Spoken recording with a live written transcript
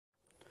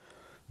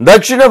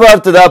ದಕ್ಷಿಣ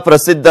ಭಾರತದ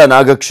ಪ್ರಸಿದ್ಧ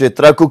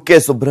ನಾಗಕ್ಷೇತ್ರ ಕುಕ್ಕೆ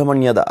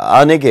ಸುಬ್ರಹ್ಮಣ್ಯದ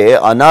ಆನೆಗೆ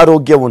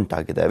ಅನಾರೋಗ್ಯ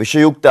ಉಂಟಾಗಿದೆ.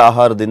 ವಿಷಯುಕ್ತ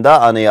ಆಹಾರದಿಂದ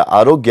ಆನೆಯ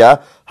ಆರೋಗ್ಯ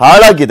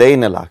ಹಾಳಾಗಿದೆ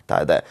ಎನ್ನಲಾಗ್ತಾ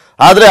ಇದೆ.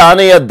 ಆದರೆ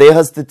ಆನೆಯ ದೇಹ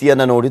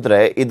ಸ್ಥಿತಿಯನ್ನು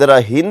ನೋಡಿದ್ರೆ ಇದರ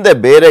ಹಿಂದೆ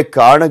ಬೇರೆ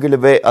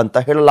ಕಾರಣಗಳಿವೆ ಅಂತ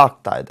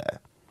ಹೇಳಲಾಗ್ತಾ ಇದೆ.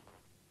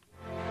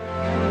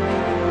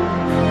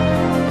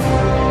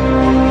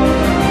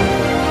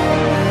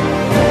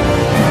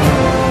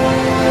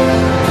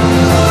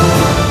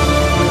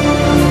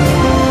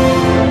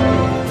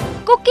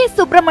 ಕುಕ್ಕೆ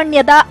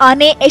ಸುಬ್ರಹ್ಮಣ್ಯದ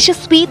ಆನೆ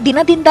ಯಶಸ್ವಿ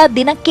ದಿನದಿಂದ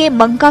ದಿನಕ್ಕೆ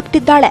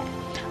ಮಂಕಾಗ್ತಿದ್ದಾಳೆ.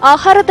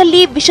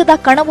 ಆಹಾರದಲ್ಲಿ ವಿಷದ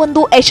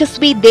ಕಣವೊಂದು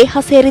ಯಶಸ್ವಿ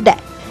ದೇಹ ಸೇರಿದೆ.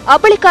 ಆ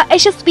ಬಳಿಕ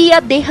ಯಶಸ್ವಿಯ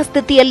ದೇಹ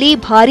ಸ್ಥಿತಿಯಲ್ಲಿ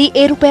ಭಾರೀ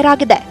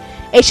ಏರುಪೇರಾಗಿದೆ.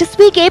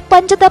 ಯಶಸ್ವಿಗೆ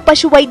ಪಂಚದ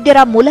ಪಶುವೈದ್ಯರ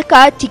ಮೂಲಕ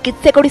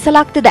ಚಿಕಿತ್ಸೆ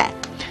ಕೊಡಿಸಲಾಗ್ತಿದೆ.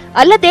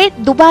 ಅಲ್ಲದೆ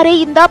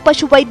ದುಬಾರೆಯಿಂದ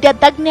ಪಶುವೈದ್ಯ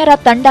ತಜ್ಞರ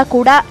ತಂಡ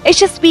ಕೂಡ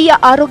ಯಶಸ್ವಿಯ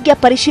ಆರೋಗ್ಯ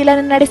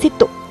ಪರಿಶೀಲನೆ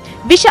ನಡೆಸಿತ್ತು.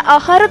 ವಿಷ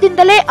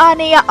ಆಹಾರದಿಂದಲೇ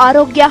ಆನೆಯ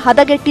ಆರೋಗ್ಯ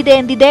ಹದಗೆಟ್ಟಿದೆ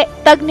ಎಂದಿದೆ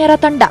ತಜ್ಞರ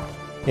ತಂಡ.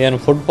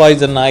 ಫುಡ್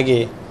ಪಾಯ್ಸನ್ ಆಗಿ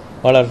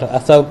ಭಾಳ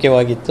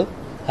ಅಸೌಖ್ಯವಾಗಿತ್ತು.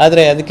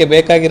 ಆದರೆ ಅದಕ್ಕೆ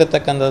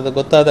ಬೇಕಾಗಿರತಕ್ಕಂಥದ್ದು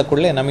ಗೊತ್ತಾದ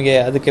ಕೂಡಲೇ ನಮಗೆ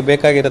ಅದಕ್ಕೆ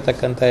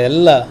ಬೇಕಾಗಿರತಕ್ಕಂಥ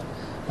ಎಲ್ಲ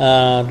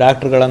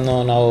ಡಾಕ್ಟ್ರುಗಳನ್ನು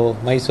ನಾವು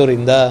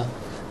ಮೈಸೂರಿಂದ,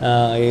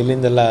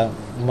 ಇಲ್ಲಿಂದೆಲ್ಲ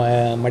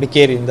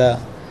ಮಡಿಕೇರಿಯಿಂದ,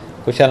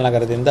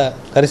 ಕುಶಾಲನಗರದಿಂದ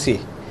ಕರೆಸಿ,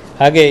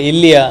 ಹಾಗೆ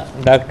ಇಲ್ಲಿಯ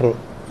ಡಾಕ್ಟ್ರು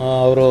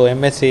ಅವರು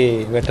MSc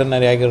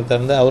ವೆಟರ್ನರಿ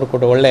ಆಗಿರೋದ್ರಿಂದ ಅವರು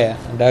ಕೂಡ ಒಳ್ಳೆಯ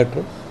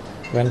ಡಾಕ್ಟ್ರು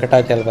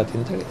ವೆಂಕಟಾಚಲಪತಿ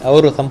ಅಂತೇಳಿ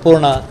ಅವರು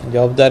ಸಂಪೂರ್ಣ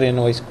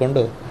ಜವಾಬ್ದಾರಿಯನ್ನು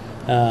ವಹಿಸಿಕೊಂಡು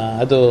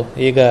ಅದು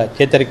ಈಗ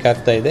ಚೇತರಿಕೆ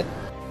ಆಗ್ತಾ ಇದೆ.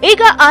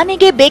 ಈಗ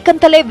ಆನೆಗೆ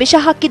ಬೇಕಂತಲೇ ವಿಷ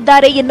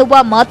ಹಾಕಿದ್ದಾರೆ ಎನ್ನುವ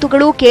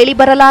ಮಾತುಗಳು ಕೇಳಿ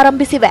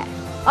ಬರಲಾರಂಭಿಸಿವೆ.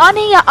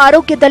 ಆನೆಯ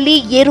ಆರೋಗ್ಯದಲ್ಲಿ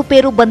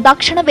ಏರುಪೇರು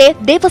ಬಂದಾಕ್ಷಣವೇ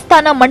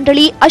ದೇವಸ್ಥಾನ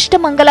ಮಂಡಳಿ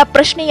ಅಷ್ಟಮಂಗಲ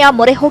ಪ್ರಶ್ನೆಯ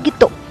ಮೊರೆ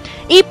ಹೋಗಿತ್ತು.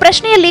 ಈ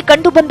ಪ್ರಶ್ನೆಯಲ್ಲಿ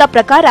ಕಂಡುಬಂದ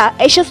ಪ್ರಕಾರ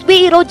ಯಶಸ್ವಿ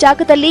ಇರೋ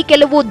ಜಾಗದಲ್ಲಿ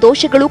ಕೆಲವು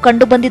ದೋಷಗಳು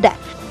ಕಂಡುಬಂದಿದೆ.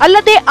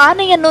 ಅಲ್ಲದೆ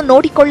ಆನೆಯನ್ನು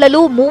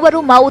ನೋಡಿಕೊಳ್ಳಲು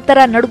ಮೂವರು ಮಾವುತರ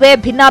ನಡುವೆ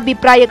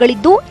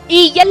ಭಿನ್ನಾಭಿಪ್ರಾಯಗಳಿದ್ದು,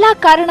 ಈ ಎಲ್ಲಾ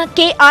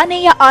ಕಾರಣಕ್ಕೆ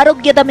ಆನೆಯ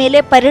ಆರೋಗ್ಯದ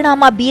ಮೇಲೆ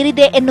ಪರಿಣಾಮ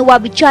ಬೀರಿದೆ ಎನ್ನುವ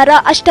ವಿಚಾರ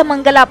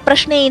ಅಷ್ಟಮಂಗಲ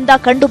ಪ್ರಶ್ನೆಯಿಂದ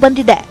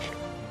ಕಂಡುಬಂದಿದೆ.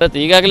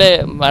 ಈಗಾಗಲೇ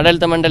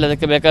ಆಡಳಿತ ಮಂಡಳಿ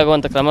ಅದಕ್ಕೆ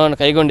ಬೇಕಾಗುವಂಥ ಕ್ರಮವನ್ನು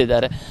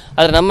ಕೈಗೊಂಡಿದ್ದಾರೆ.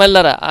 ಆದರೆ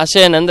ನಮ್ಮೆಲ್ಲರ ಆಶೆ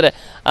ಏನಂದರೆ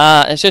ಆ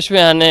ಯಶಸ್ವಿ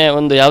ಆನೆ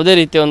ಒಂದು ಯಾವುದೇ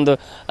ರೀತಿಯ ಒಂದು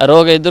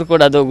ರೋಗ ಇದ್ದರೂ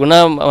ಕೂಡ ಅದು ಗುಣ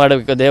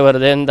ಮಾಡಬೇಕು.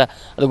 ದೇವರ ದಯೆಯಿಂದ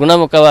ಅದು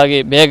ಗುಣಮುಖವಾಗಿ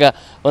ಬೇಗ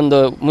ಒಂದು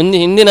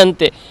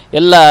ಹಿಂದಿನಂತೆ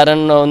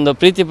ಎಲ್ಲರನ್ನು ಒಂದು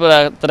ಪ್ರೀತಿ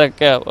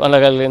ಪಾತ್ರಕ್ಕೆ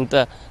ಒಳಗಾಗಲಿ ಅಂತ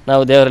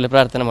ನಾವು ದೇವರಲ್ಲಿ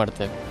ಪ್ರಾರ್ಥನೆ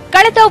ಮಾಡ್ತೇವೆ.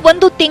 ಕಳೆದ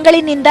 1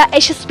 ತಿಂಗಳಿನಿಂದ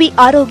ಯಶಸ್ವಿ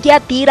ಆರೋಗ್ಯ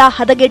ತೀರಾ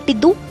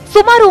ಹದಗೆಟ್ಟಿದ್ದು,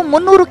 ಸುಮಾರು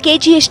 300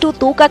 kgಯಷ್ಟು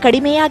ತೂಕ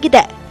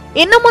ಕಡಿಮೆಯಾಗಿದೆ.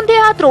 ಇನ್ನು ಮುಂದೆ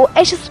ಆದರೂ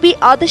ಯಶಸ್ವಿ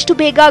ಆದಷ್ಟು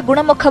ಬೇಗ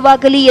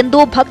ಗುಣಮುಖವಾಗಲಿ ಎಂದು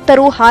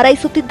ಭಕ್ತರು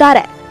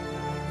ಹಾರೈಸುತ್ತಿದ್ದಾರೆ.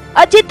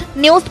 ಅಜಿತ್,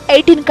 ನ್ಯೂಸ್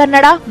 18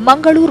 ಕನ್ನಡ,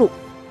 ಮಂಗಳೂರು.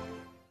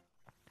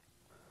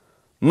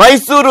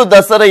 ಮೈಸೂರು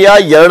ದಸರೆಯ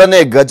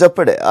 2ನೇ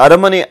ಗಜಪಡೆ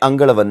ಅರಮನೆ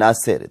ಅಂಗಳವನ್ನ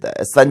ಸೇರಿದೆ.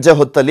 ಸಂಜೆ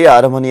ಹೊತ್ತಲ್ಲಿ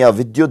ಅರಮನೆಯ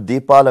ವಿದ್ಯುತ್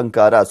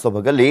ದೀಪಾಲಂಕಾರ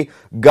ಸೊಬಗಲ್ಲಿ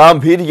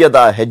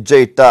ಗಾಂಭೀರ್ಯದ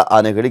ಹೆಜ್ಜೆ ಇಟ್ಟ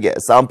ಆನೆಗಳಿಗೆ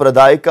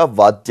ಸಾಂಪ್ರದಾಯಿಕ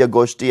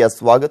ವಾದ್ಯಗೋಷ್ಠಿಯ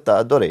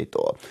ಸ್ವಾಗತ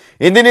ದೊರೆಯಿತು.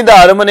 ಇಂದಿನಿಂದ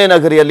ಅರಮನೆ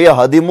ನಗರಿಯಲ್ಲಿ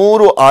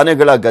 13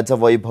 ಆನೆಗಳ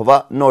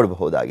ಗಜವೈಭವ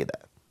ನೋಡಬಹುದಾಗಿದೆ.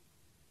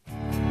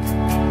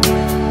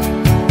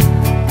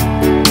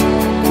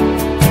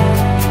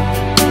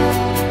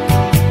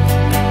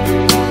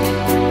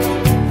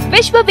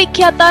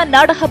 ವಿಶ್ವವಿಖ್ಯಾತ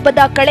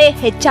ನಾಡಹಬ್ಬದ ಕಳೆ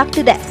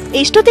ಹೆಚ್ಚಾಗ್ತಿದೆ.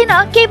 ಇಷ್ಟು ದಿನ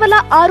ಕೇವಲ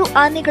 6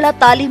 ಆನೆಗಳ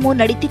ತಾಲೀಮು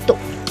ನಡೀತಿತ್ತು.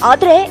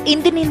 ಆದರೆ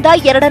ಇಂದಿನಿಂದ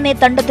 2ನೇ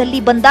ತಂಡದಲ್ಲಿ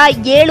ಬಂದ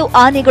 7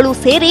 ಆನೆಗಳು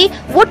ಸೇರಿ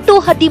ಒಟ್ಟು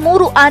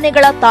 13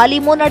 ಆನೆಗಳ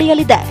ತಾಲೀಮು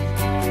ನಡೆಯಲಿದೆ.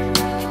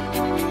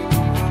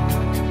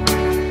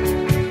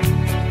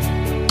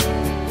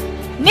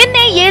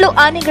 ನಿನ್ನೆ 7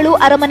 ಆನೆಗಳು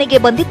ಅರಮನೆಗೆ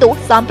ಬಂದಿದ್ದು,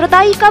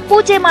 ಸಾಂಪ್ರದಾಯಿಕ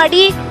ಪೂಜೆ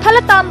ಮಾಡಿ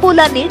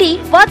ಫಲತಾಂಬೂಲ ನೀಡಿ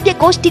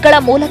ವಾದ್ಯಗೋಷ್ಠಿಗಳ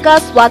ಮೂಲಕ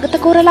ಸ್ವಾಗತ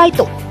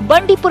ಕೋರಲಾಯಿತು.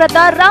 ಬಂಡೀಪುರದ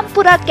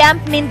ರಾಂಪುರ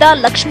ಕ್ಯಾಂಪ್ನಿಂದ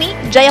ಲಕ್ಷ್ಮಿ,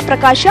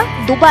 ಜಯಪ್ರಕಾಶ,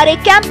 ದುಬಾರೆ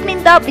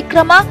ಕ್ಯಾಂಪ್ನಿಂದ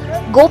ವಿಕ್ರಮ,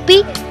 ಗೋಪಿ,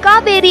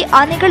 ಕಾವೇರಿ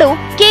ಆನೆಗಳು,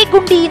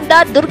 ಕೆಗುಂಡಿಯಿಂದ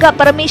ದುರ್ಗಾ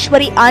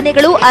ಪರಮೇಶ್ವರಿ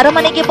ಆನೆಗಳು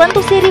ಅರಮನೆಗೆ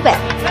ಬಂದು ಸೇರಿವೆ.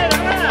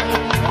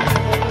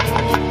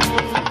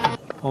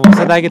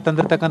 ಹೊಸದಾಗಿ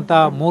ತಂದಿರತಕ್ಕಂಥ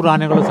 3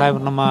 ಆನೆಗಳು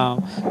ಸಾಹೇಬರು, ನಮ್ಮ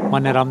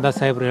ಮಾನ್ಯ ರಾಮದಾಸ್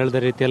ಸಾಹೇಬರು ಹೇಳಿದ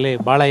ರೀತಿಯಲ್ಲಿ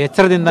ಭಾಳ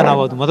ಎಚ್ಚರದಿಂದ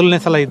ನಾವು ಅದು ಮೊದಲನೇ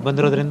ಸಲ ಇದು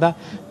ಬಂದಿರೋದ್ರಿಂದ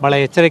ಭಾಳ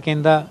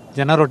ಎಚ್ಚರಿಕೆಯಿಂದ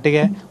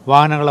ಜನರೊಟ್ಟಿಗೆ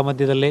ವಾಹನಗಳ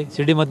ಮಧ್ಯದಲ್ಲಿ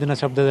ಸಿಡಿಮದ್ದಿನ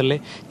ಶಬ್ದದಲ್ಲಿ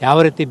ಯಾವ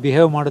ರೀತಿ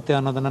ಬಿಹೇವ್ ಮಾಡುತ್ತೆ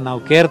ಅನ್ನೋದನ್ನು ನಾವು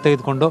ಕೇರ್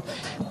ತೆಗೆದುಕೊಂಡು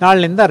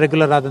ನಾಳಿನಿಂದ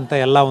ರೆಗ್ಯುಲರ್ ಆದಂಥ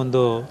ಎಲ್ಲ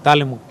ಒಂದು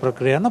ತಾಲೀಮು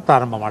ಪ್ರಕ್ರಿಯೆಯನ್ನು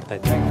ಪ್ರಾರಂಭ ಮಾಡ್ತಾ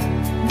ಇದ್ದೇವೆ.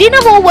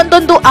 ದಿನವೂ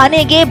ಒಂದೊಂದು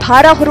ಆನೆಗೆ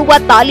ಭಾರ ಹೊರುವ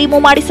ತಾಲೀಮು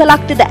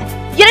ಮಾಡಿಸಲಾಗ್ತಿದೆ.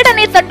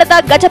 2ನೇ ತಂಡದ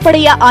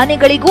ಗಜಪಡೆಯ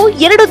ಆನೆಗಳಿಗೂ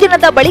 2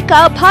 ದಿನದ ಬಳಿಕ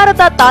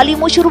ಭಾರದ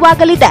ತಾಲೀಮು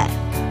ಶುರುವಾಗಲಿದೆ.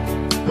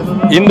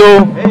 ಇಂದು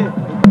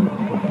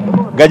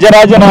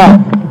ಗಜರಾಜನ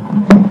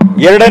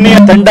 2ನೇ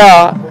ತಂಡ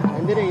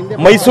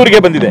ಮೈಸೂರಿಗೆ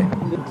ಬಂದಿದೆ.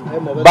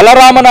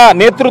 ಬಲರಾಮನ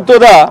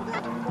ನೇತೃತ್ವದ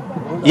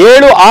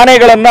 7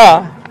 ಆನೆಗಳನ್ನ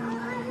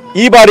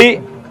ಈ ಬಾರಿ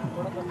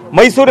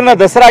ಮೈಸೂರಿನ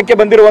ದಸರಾಕ್ಕೆ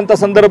ಬಂದಿರುವಂತ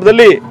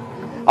ಸಂದರ್ಭದಲ್ಲಿ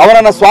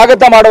ಅವರನ್ನು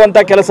ಸ್ವಾಗತ ಮಾಡುವಂತ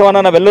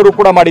ಕೆಲಸವನ್ನ ನಾವೆಲ್ಲರೂ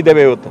ಕೂಡ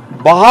ಮಾಡಿದ್ದೇವೆ. ಇವತ್ತು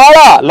ಬಹಳ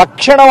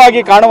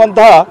ಲಕ್ಷಣವಾಗಿ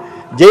ಕಾಣುವಂತಹ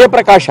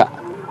ಜಯಪ್ರಕಾಶ,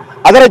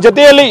 ಅದರ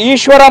ಜೊತೆಯಲ್ಲಿ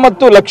ಈಶ್ವರ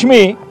ಮತ್ತು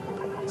ಲಕ್ಷ್ಮಿ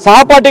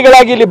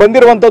ಸಹಪಾಠಿಗಳಾಗಿ ಇಲ್ಲಿ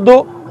ಬಂದಿರುವಂಥದ್ದು.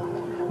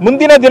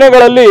 ಮುಂದಿನ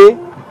ದಿನಗಳಲ್ಲಿ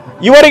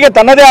ಇವರಿಗೆ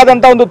ತನ್ನದೇ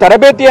ಆದಂತಹ ಒಂದು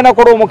ತರಬೇತಿಯನ್ನು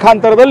ಕೊಡುವ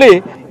ಮುಖಾಂತರದಲ್ಲಿ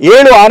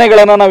 7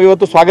 ಆನೆಗಳನ್ನು ನಾವು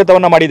ಇವತ್ತು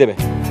ಸ್ವಾಗತವನ್ನ ಮಾಡಿದ್ದೇವೆ.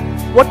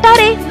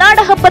 ಒಟ್ಟಾರೆ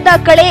ನಾಡಹಬ್ಬದ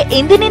ಕಳೆ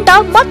ಇಂದಿನಿಂದ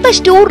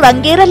ಮತ್ತಷ್ಟು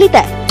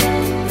ರಂಗೇರಲಿದೆ.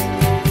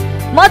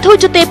 ಮಧು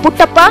ಜೊತೆ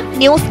Puttappa,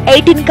 news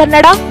 18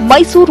 Kannada,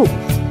 Mysuru.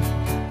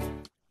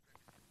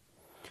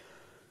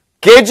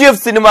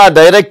 KGF cinema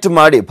direct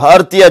ಮಾಡಿ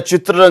ಭಾರತೀಯ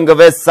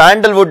ಚಿತ್ರರಂಗವೇ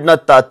ಸ್ಯಾಂಡಲ್ವುಡ್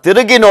ನತ್ತ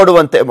ತಿರುಗಿ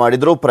ನೋಡುವಂತೆ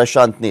ಮಾಡಿದ್ರು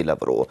ಪ್ರಶಾಂತ್ ನೀಲ್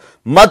ಅವರು.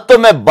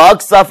 ಮತ್ತೊಮ್ಮೆ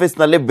ಬಾಕ್ಸ್ ಆಫೀಸ್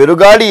ನಲ್ಲಿ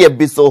ಬಿರುಗಾಳಿ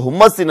ಎಬ್ಬಿಸೋ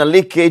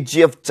ಹುಮ್ಮಸ್ಸಿನಲ್ಲಿ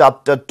ಕೆಜಿಎಫ್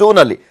ಚಾಪ್ಟರ್ 2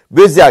 ನಲ್ಲಿ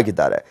ಬ್ಯುಸಿ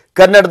ಆಗಿದ್ದಾರೆ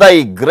ಕನ್ನಡದ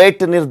ಈ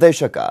ಗ್ರೇಟ್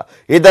ನಿರ್ದೇಶಕ.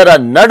 ಇದರ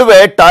ನಡುವೆ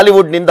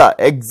ಟಾಲಿವುಡ್ ನಿಂದ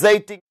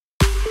ಎಕ್ಸೈಟಿಂಗ್